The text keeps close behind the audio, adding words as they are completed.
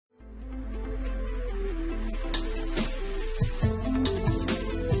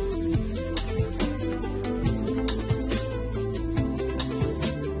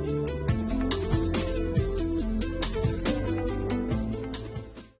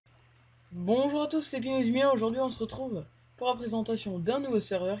Bonjour à tous, c'est bien. Aujourd'hui on se retrouve pour la présentation d'un nouveau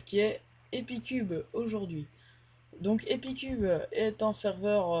serveur qui est Epicube aujourd'hui. Donc Epicube est un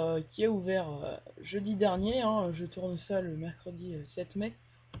serveur qui est ouvert jeudi dernier, hein, je tourne ça le mercredi 7 mai.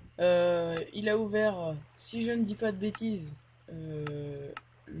 Il a ouvert, si je ne dis pas de bêtises,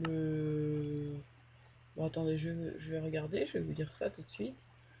 le... Bon attendez, je vais regarder, je vais vous dire ça tout de suite.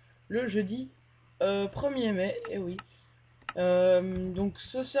 Le jeudi 1er mai, et oui. Donc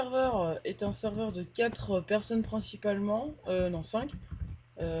ce serveur est un serveur de 4 personnes principalement, non 5,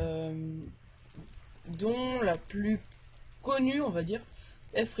 dont la plus connue on va dire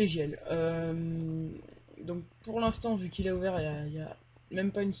est Frigiel. Donc pour l'instant vu qu'il est ouvert il y a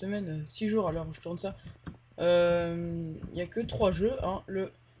même pas une semaine, 6 jours alors je tourne ça, il n'y a que 3 jeux, hein,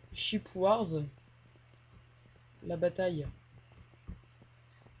 le Ship Wars, la bataille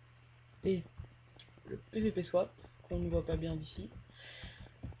et le PvP Swap qu'on ne voit pas bien d'ici.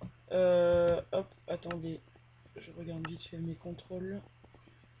 Hop, attendez, je regarde vite fait mes contrôles.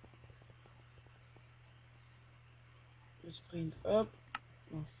 Le sprint, hop,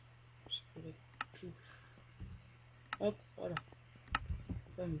 mince, je pourrais tout. Hop, voilà,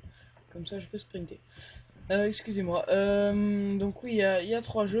 ça va mieux. Comme ça, je peux sprinter. Excusez-moi. Donc oui, il y a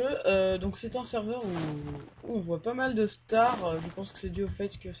 3 jeux. Donc c'est un serveur où on voit pas mal de stars. Je pense que c'est dû au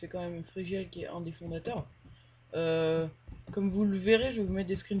fait que c'est quand même Frigiel qui est un des fondateurs. Comme vous le verrez, je vais vous mettre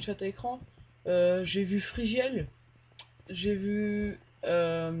des screenshots à écran. J'ai vu Frigiel, j'ai vu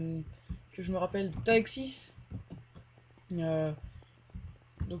que je me rappelle Taexis. Donc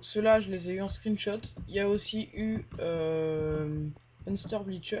ceux-là, je les ai eu en screenshot. Il y a aussi eu Unster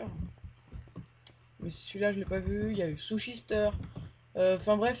Bleacher. Mais celui-là, je l'ai pas vu. Il y a eu Sushister.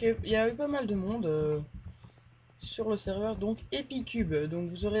 Enfin bref, il y a eu pas mal de monde sur le serveur. Donc Epicube. Donc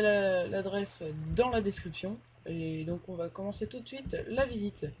vous aurez l'adresse dans la description. Et donc on va commencer tout de suite la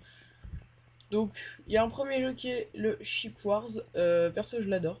visite. Donc il y a un premier jeu qui est le Ship Wars. Perso, je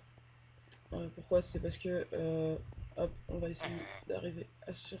l'adore. Pourquoi? C'est parce que... hop, on va essayer d'arriver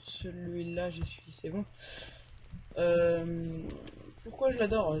sur celui-là, j'y suis, c'est bon. Pourquoi je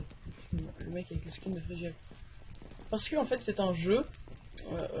l'adore, le mec avec le skin de Frigiel? Parce qu'en fait c'est un jeu.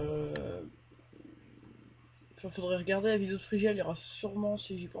 Enfin, faudrait regarder la vidéo de Frigiel, il y aura sûrement,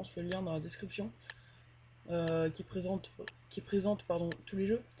 si j'y pense, le lien dans la description. Qui présente pardon, tous les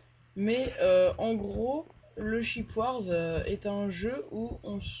jeux. Mais en gros, le Ship Wars est un jeu où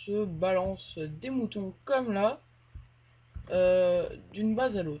on se balance des moutons comme là, d'une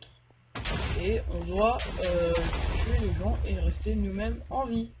base à l'autre. Et on doit tuer les gens et rester nous-mêmes en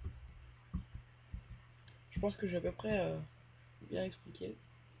vie. Je pense que j'ai à peu près bien expliqué.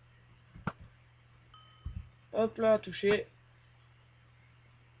 Hop là, touché.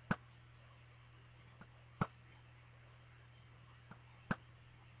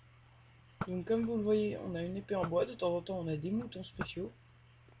 Donc comme vous le voyez, on a une épée en bois, de temps en temps on a des moutons spéciaux.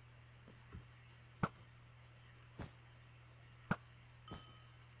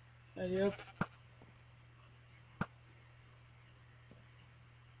 Allez hop.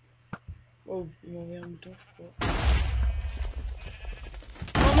 Oh, il m'a envoyé un mouton, je crois.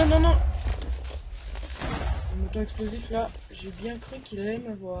 Non. Le mouton explosif là, j'ai bien cru qu'il allait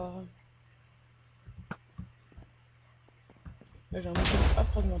me voir. Là j'ai un mouton à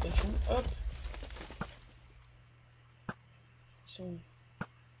fragmentation, hop. Ils sont...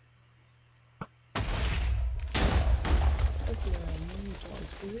 Hop là, mon mouton a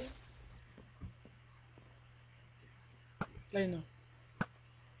explosé. Là il y en a.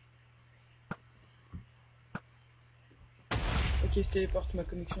 Ok, il se téléporte, ma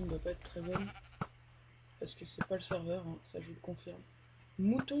connexion ne doit pas être très bonne. Parce que c'est pas le serveur, hein, ça je vous le confirme.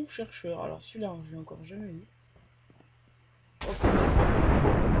 Mouton chercheur, alors celui-là, je l'ai encore jamais eu. Hop. Je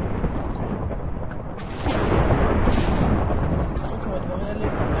crois qu'on va devoir aller à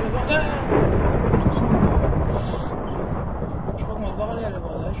l'abordage. Je crois qu'on va devoir aller à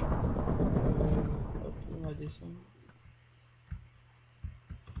l'abordage. Hop, on va descendre.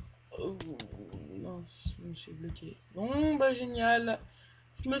 Oh, mince, je me suis bloqué. Bon, bah génial.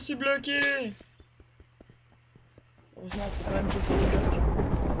 Je me suis bloqué. Heureusement, on peut quand même casser les blocs.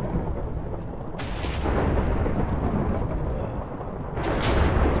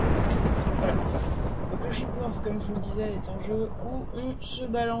 Voilà. Donc le Ship Wars, comme je vous le disais, est un jeu où on se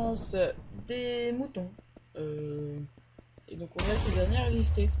balance des moutons. Et donc on va ces derniers à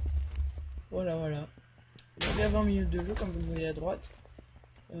résister. Voilà. Il y a 20 minutes de jeu, comme vous le voyez à droite.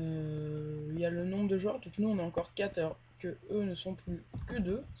 Il y a le nombre de joueurs, donc nous on est encore 4 alors que eux ne sont plus que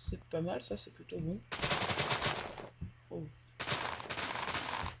 2. C'est pas mal, ça c'est plutôt bon. Oh.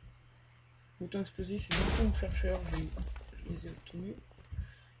 Mouton explosif et mouton chercheur, je les ai obtenus.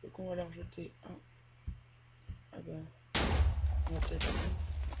 Donc on va leur jeter un. Ah bah, on va peut-être.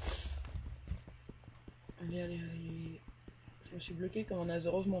 Allez, allez, allez. Je me suis bloqué comme un as,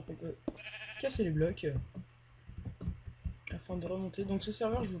 heureusement qu'on peut casser les blocs afin de remonter. Donc ce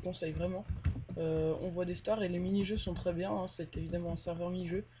serveur, je vous le conseille vraiment. On voit des stars et les mini-jeux sont très bien, hein. C'est évidemment un serveur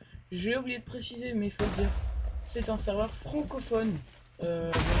mini-jeu. J'ai oublié de préciser, mais il faut le dire, c'est un serveur francophone.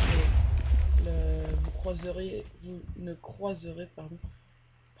 Vous ne croiserez pardon,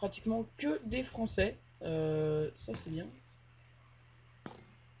 pratiquement que des Français. Ça c'est bien.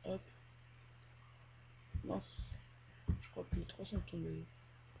 Hop. Mince. Je crois que les trois sont tombés.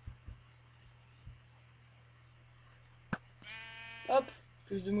 Hop.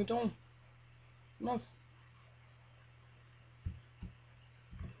 Plus de moutons. Mince.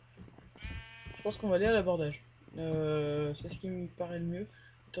 Je pense qu'on va aller à l'abordage. C'est ce qui me paraît le mieux.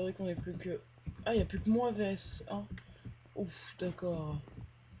 Étant donné qu'on n'est plus que... Ah, il n'y a plus que moi vs 1. Ouf, d'accord.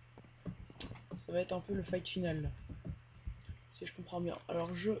 Ça va être un peu le fight final là. Si je comprends bien.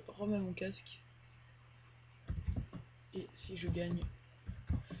 Alors je remets mon casque. Et si je gagne...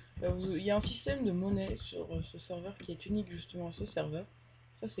 Il y a un système de monnaie sur ce serveur qui est unique justement à ce serveur.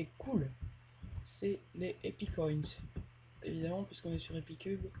 Ça c'est cool. C'est les Epic Coins. Évidemment, puisqu'on est sur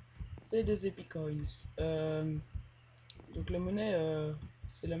Epicube, c'est des Epic Coins. Donc la monnaie,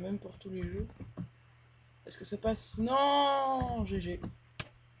 c'est la même pour tous les jeux. Est-ce que ça passe? Non, GG.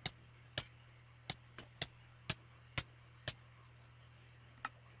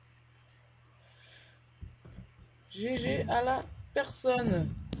 GG à la personne.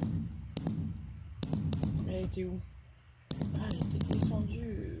 Elle était où? Ah, elle était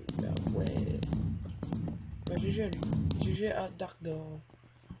descendue. Bah ouais. Bah GG à lui. GG à Dark Door.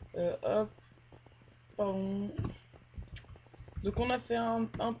 Hop. Pardon. Donc on a fait un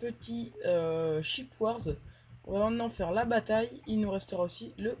petit Ship Wars. On va maintenant faire la bataille. Il nous restera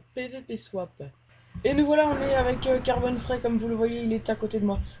aussi le PVP swap. Et nous voilà, on est avec Carbone Frais, comme vous le voyez, il est à côté de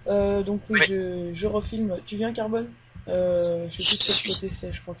moi. Donc oui, je refilme. Tu viens Carbone? Je sais plus de quel côté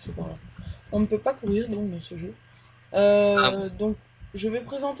c'est, je crois que c'est par là. On ne peut pas courir donc dans ce jeu. Donc je vais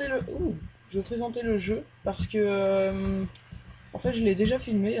présenter le jeu parce que en fait je l'ai déjà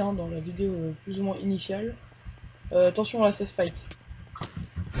filmé hein, dans la vidéo plus ou moins initiale. Attention à la cesse fight.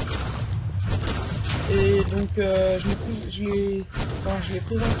 Et donc je l'ai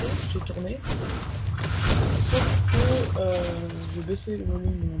présenté, j'ai tourné. Sauf que je vais baisser le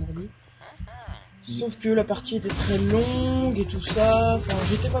volume de mon ordi. Sauf que la partie était très longue et tout ça. Enfin,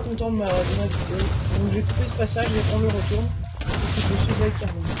 j'étais pas content de ma vidéo. Donc j'ai coupé ce passage et on le retourne. Parce que je suis avec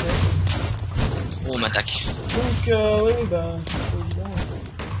Carbone. Oh, on m'attaque. Donc oui, bah c'est évident.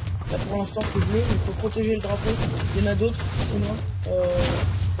 Là pour l'instant c'est bleu, mais il faut protéger le drapeau. Il y en a d'autres, sinon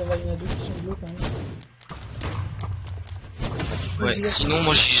ça va, il y en a d'autres qui sont bleus quand même. Ouais, sinon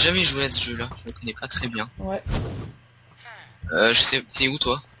moi j'ai jamais joué à ce jeu là, je le connais pas très bien. Ouais. Je sais, t'es où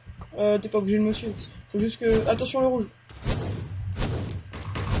toi? T'es pas obligé de me suivre. Faut juste que... Attention le rouge.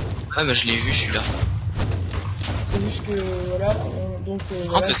 Ah bah je l'ai vu celui-là. C'est juste que voilà, donc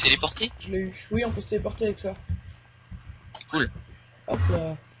On peut se téléporter? je l'ai eu. Oui, on peut se téléporter avec ça. C'est cool. Hop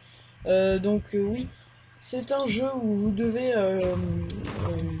là. Donc oui, c'est un jeu où vous devez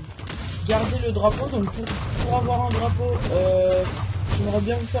garder le drapeau. Donc pour avoir un drapeau, j'aimerais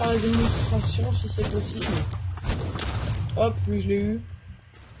bien vous faire la démonstration si c'est possible. Hop, oui je l'ai eu.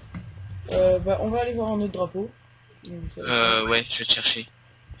 Bah, on va aller voir un autre drapeau. Donc, Ouais, je vais te chercher.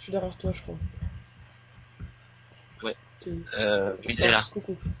 je suis derrière toi, je crois. Ouais. Il est là.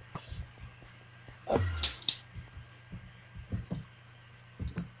 Coucou. Hop.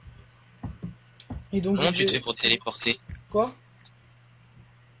 Et donc, Comment tu te fais pour te téléporter? Quoi?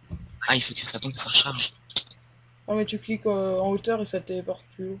 Ah, il faut que ça tombe, que ça recharge. Ah, mais tu cliques en hauteur et ça te téléporte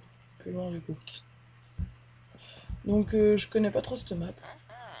plus haut. Plus loin, du coup. Donc, je connais pas trop cette map.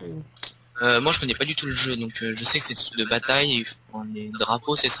 Moi je connais pas du tout le jeu, donc je sais que c'est de bataille, et les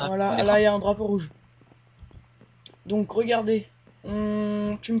drapeaux c'est ça? Voilà, là il y a un drapeau rouge. Donc regardez, tu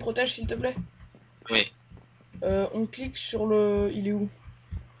me protèges s'il te plaît? Ouais. On clique sur le... Il est où?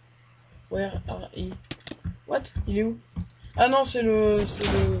 Where are he? What? Il est où? Ah non, c'est le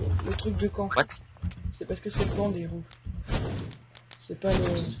truc de camp. What? C'est parce que c'est le camp des rouges. C'est pas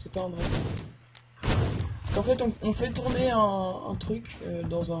un drapeau. Parce qu'en fait on fait tourner un truc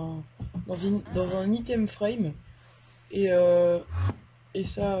dans un item frame et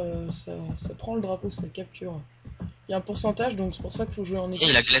ça prend le drapeau, ça le capture. Il y a un pourcentage, donc c'est pour ça qu'il faut jouer en équipe.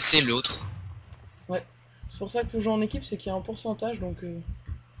 Et il a glacé l'autre. Ouais, c'est pour ça qu'il faut jouer en équipe, c'est qu'il y a un pourcentage, donc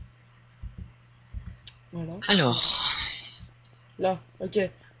voilà. Alors. Là, ok.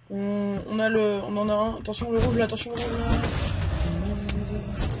 On en a un. Attention le rouge là, attention le rouge là.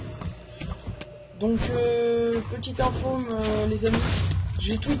 Donc petite info les amis,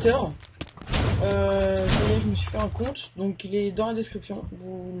 j'ai Twitter. Ça y est, je me suis fait un compte, donc il est dans la description,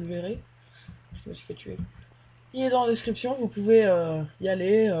 vous le verrez. Je me suis fait tuer. Il est dans la description, vous pouvez y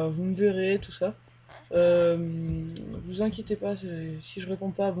aller, vous me verrez, tout ça. Vous inquiétez pas, si je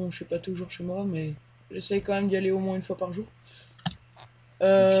réponds pas, bon, je suis pas toujours chez moi, mais j'essaye quand même d'y aller au moins une fois par jour.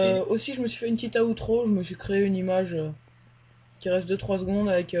 Ok. Aussi, je me suis fait une petite outro, je me suis créé une image qui reste 2-3 secondes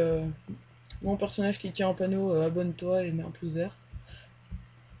avec mon personnage qui tient un panneau abonne-toi et met un pouce vert.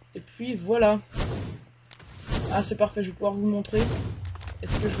 Et puis voilà. Ah, c'est parfait, je vais pouvoir vous le montrer.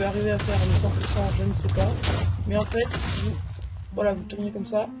 Est-ce que je vais arriver à faire le 100%? Je ne sais pas. Mais en fait, voilà, vous tournez comme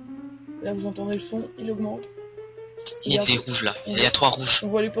ça. Là, vous entendez le son, il augmente. Il y a des rouges là. Il y a 3 rouges. On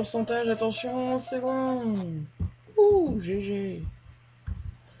voit les pourcentages, attention, c'est bon. Ouh, GG.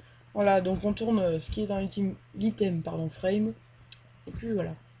 Voilà, donc on tourne ce qui est dans l'item, pardon, frame. Et puis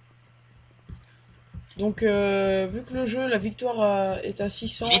voilà. Donc, vu que le jeu, la victoire est à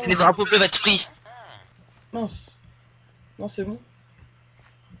 600... Vite, les drapeaux peuvent être pris. Mince. Non, c'est bon.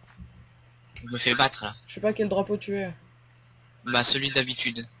 Je me fais battre là. Je sais pas quel drapeau tu es. Bah celui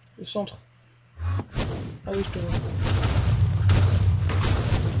d'habitude. Le centre. Ah oui, je te vois.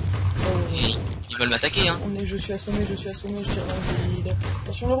 Et ils veulent m'attaquer hein. Je suis assommé, je tire un vide.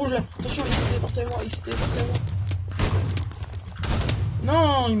 Attention le rouge là. Attention, il s'est téléporté à moi,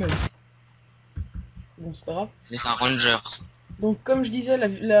 Non, il meurt. Bon, c'est pas grave. C'est un ranger. Donc comme je disais,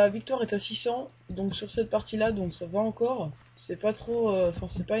 la victoire est à 600. Donc sur cette partie-là, donc ça va encore. C'est pas trop... Enfin,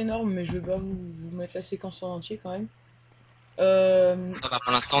 c'est pas énorme, mais je vais pas vous mettre la séquence en entier quand même. Ça va,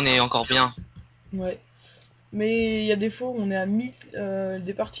 pour l'instant on est encore bien. Ouais. Mais il y a des fois où on est à 1000,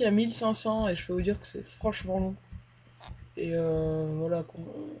 des parties à 1500 et je peux vous dire que c'est franchement long. Et voilà quoi.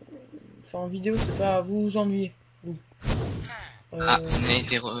 Enfin en vidéo c'est pas... Vous vous ennuyez. Vous. Ah, on a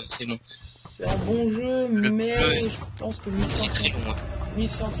été c'est bon. C'est un bon jeu, mais je pense que Il est très 1500, long.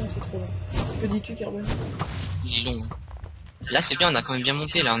 1500 c'est trop long. Que dis-tu Carbone? Il est long. Là c'est bien, on a quand même bien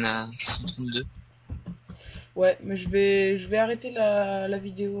monté. Là on a 132. Ouais, mais je vais arrêter la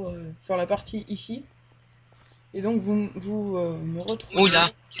vidéo, enfin la partie ici. Et donc vous me retrouvez. Oh là,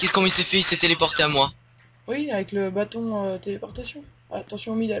 qu'est-ce qu'on s'est fait? Il s'est téléporté à moi. Oui, avec le bâton téléportation. Ah,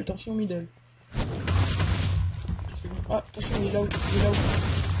 attention au middle, attention au middle. C'est bon. Ah, attention, il est là-haut, il est là-haut.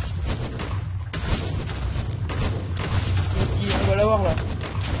 On va l'avoir là.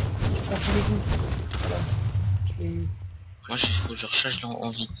 Il prend tous les coups. Voilà. Je l'ai eu. Moi il faut que je recharge en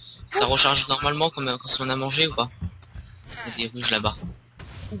vie. Ça recharge normalement comme quand on a mangé ou pas? Il y a des rouges là-bas.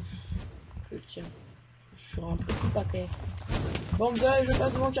 Ouf, je tiens. Sur un petit paquet. Bon gars, je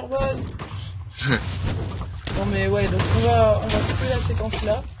passe devant Carbone. Non mais ouais, donc on va couper la séquence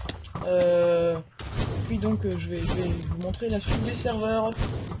là. Puis donc je vais vous montrer la suite des serveurs.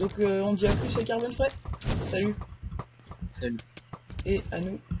 Donc on dit à plus à Carbone Frais. Salut. Salut. Et à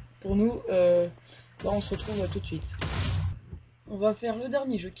nous. Pour nous, là on se retrouve tout de suite. On va faire le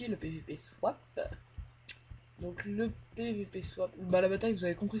dernier jeu qui est le PVP Swap. Donc le PVP Swap. Bah la bataille vous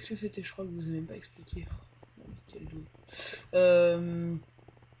avez compris ce que c'était, je crois que je vous ai même pas expliqué. Oh, quel jeu.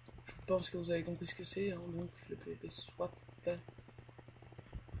 Je pense que vous avez compris ce que c'est, hein, donc le PVP Swap.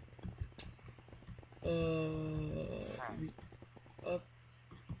 Oui. Hop.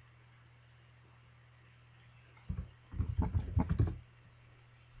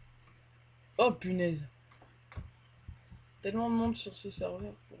 Oh punaise. Tellement de monde sur ce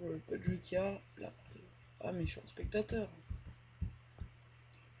serveur pour le peu de jeu qu'il y a. Là. Ah mais je suis en spectateur.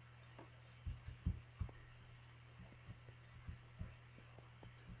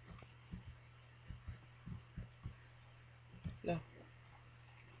 Là.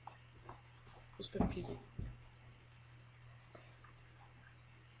 Faut pas me cliquer.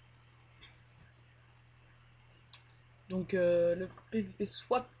 Donc le PVP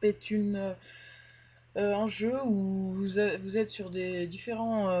Swap est un jeu où vous êtes sur des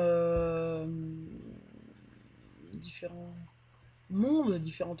différents mondes,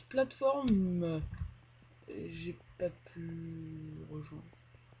 différentes plateformes. J'ai pas pu rejoindre.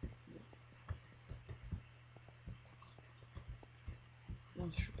 Non,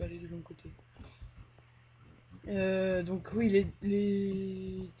 je suis pas allé du bon côté. Donc oui,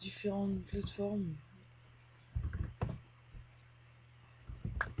 les différentes plateformes.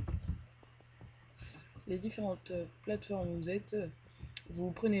 Les différentes plateformes où vous êtes,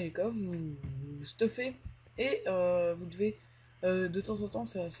 vous prenez les coffres, vous stuffez et vous devez de temps en temps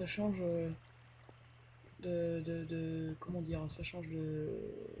ça change comment dire, ça change de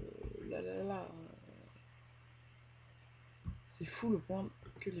là. C'est fou le point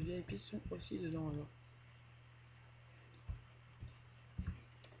que les VIP sont aussi dedans alors.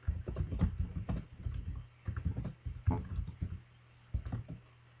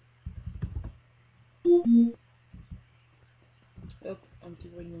 Hop, un petit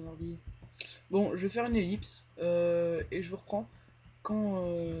bruit de mon ordi. Bon, je vais faire une ellipse et je vous reprends quand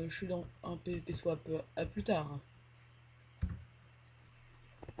je suis dans un PvP swap. À plus tard.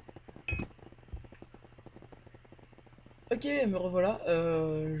 Ok, me revoilà.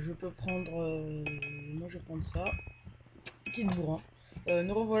 Je peux prendre. Moi, je vais prendre ça. Kit bourrin.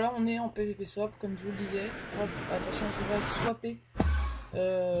 Nous revoilà, on est en PvP swap, comme je vous le disais. Hop, attention, ça va swapper.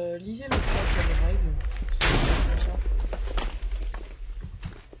 Lisez le chat sur les règles.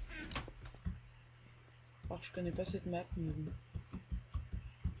 Alors, je connais pas cette map, mais bon.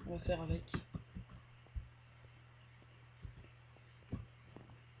 On va faire avec.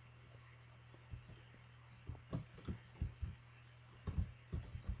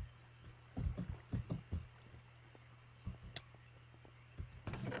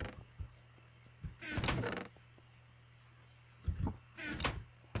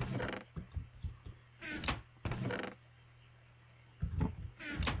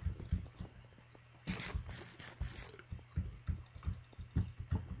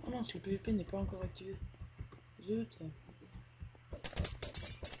 Oh mince, le PvP n'est pas encore activé. Zut.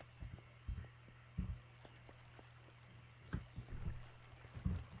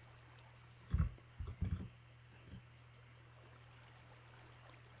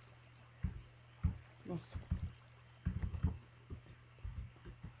 Mince.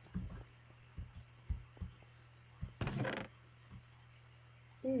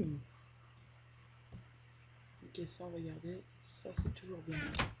 Ouh. Ok, ça on va garder. Ça c'est toujours bien.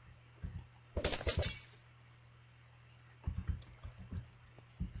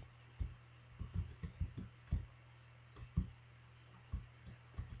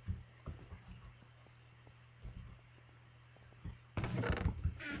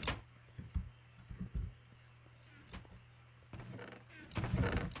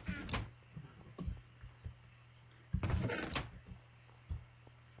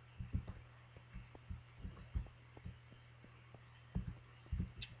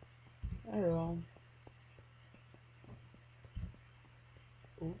 Alors.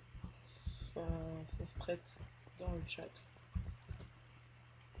 Oh. Ça se traite dans le chat.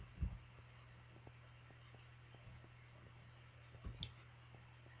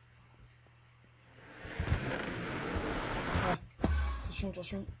 Ah. Attention,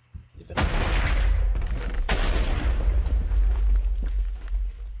 attention. Il y a pas de...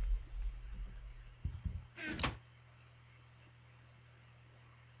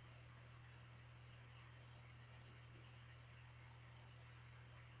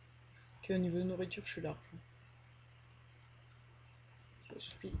 Ok, au niveau de nourriture, je suis large. Je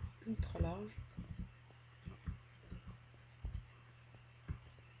suis ultra large.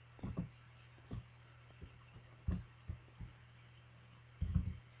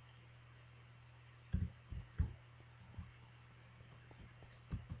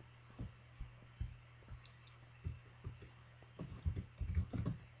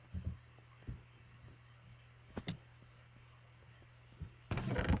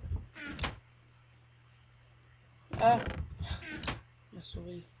 Ah, ma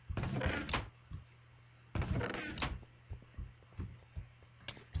souris.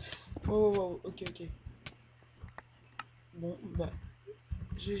 Oh, oh, oh, ok, ok. Bon, bah,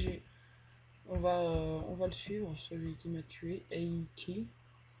 GG. On va le suivre, celui qui m'a tué. Eiki.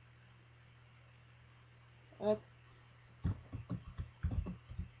 Hop.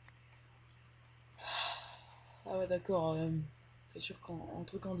 Ah ouais, d'accord. C'est sûr qu'en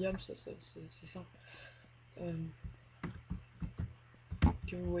truc en diable, ça c'est simple.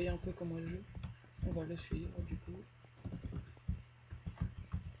 Que vous voyez un peu comment elle joue. On va le suivre, du coup.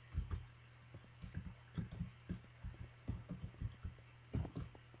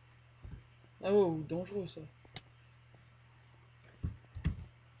 Ah oh, dangereux ça.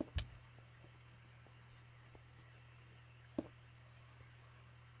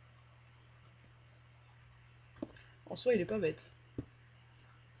 En soi, il est pas bête.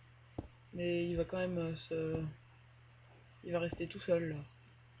 Mais il va quand même se... Il va rester tout seul là.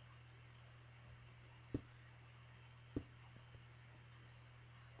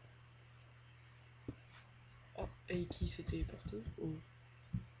 Ah, et qui s'est téléporté? Oh,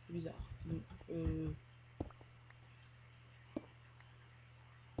 c'est bizarre. Bon,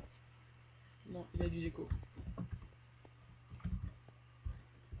 non, il a du déco.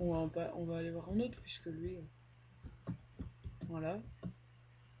 On va aller voir un autre puisque lui... Voilà.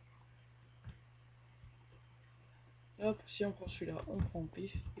 Hop, si on prend celui-là, on prend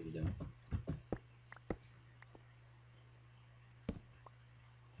pif, évidemment.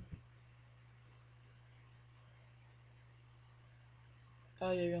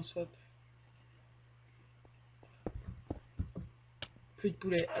 Ah, il y a eu un swap. Plus de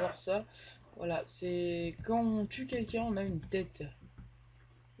poulet. Alors ça, voilà, c'est quand on tue quelqu'un, on a une tête.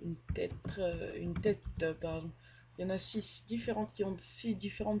 Pardon. Il y en a 6 différentes qui ont 6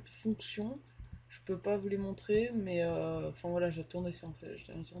 différentes fonctions. Je peux pas vous les montrer, mais enfin voilà, j'attendais ça en fait.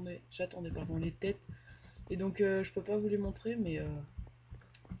 J'attendais pardon les têtes. Et donc je peux pas vous les montrer, mais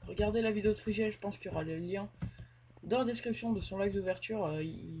regardez la vidéo de Frigel, je pense qu'il y aura le lien dans la description de son live d'ouverture.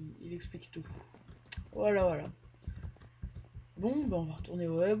 Il explique tout. Voilà, voilà. Bon, ben on va retourner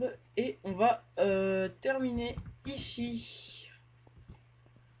au web et on va terminer ici.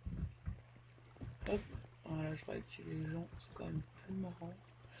 Hop, voilà, je réactive les gens, c'est quand même plus marrant.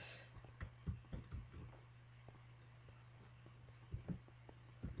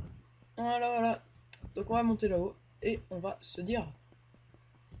 Voilà, voilà. Donc on va monter là-haut et on va se dire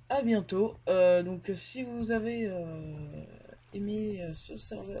à bientôt. Donc si vous avez aimé ce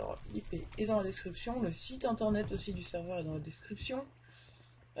serveur, l'IP est dans la description. Le site internet aussi du serveur est dans la description.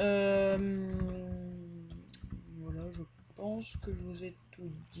 Voilà, je pense que je vous ai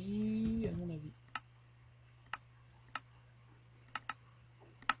tout dit, à mon avis.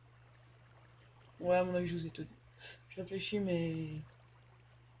 Ouais, à mon avis, je vous ai tout dit. Je réfléchis, mais...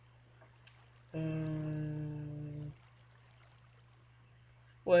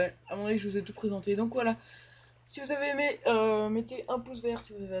 Ouais, à mon avis, je vous ai tout présenté. Donc voilà, si vous avez aimé, mettez un pouce vert.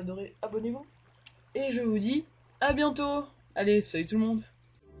 Si vous avez adoré, abonnez-vous. Et je vous dis à bientôt. Allez, salut tout le monde.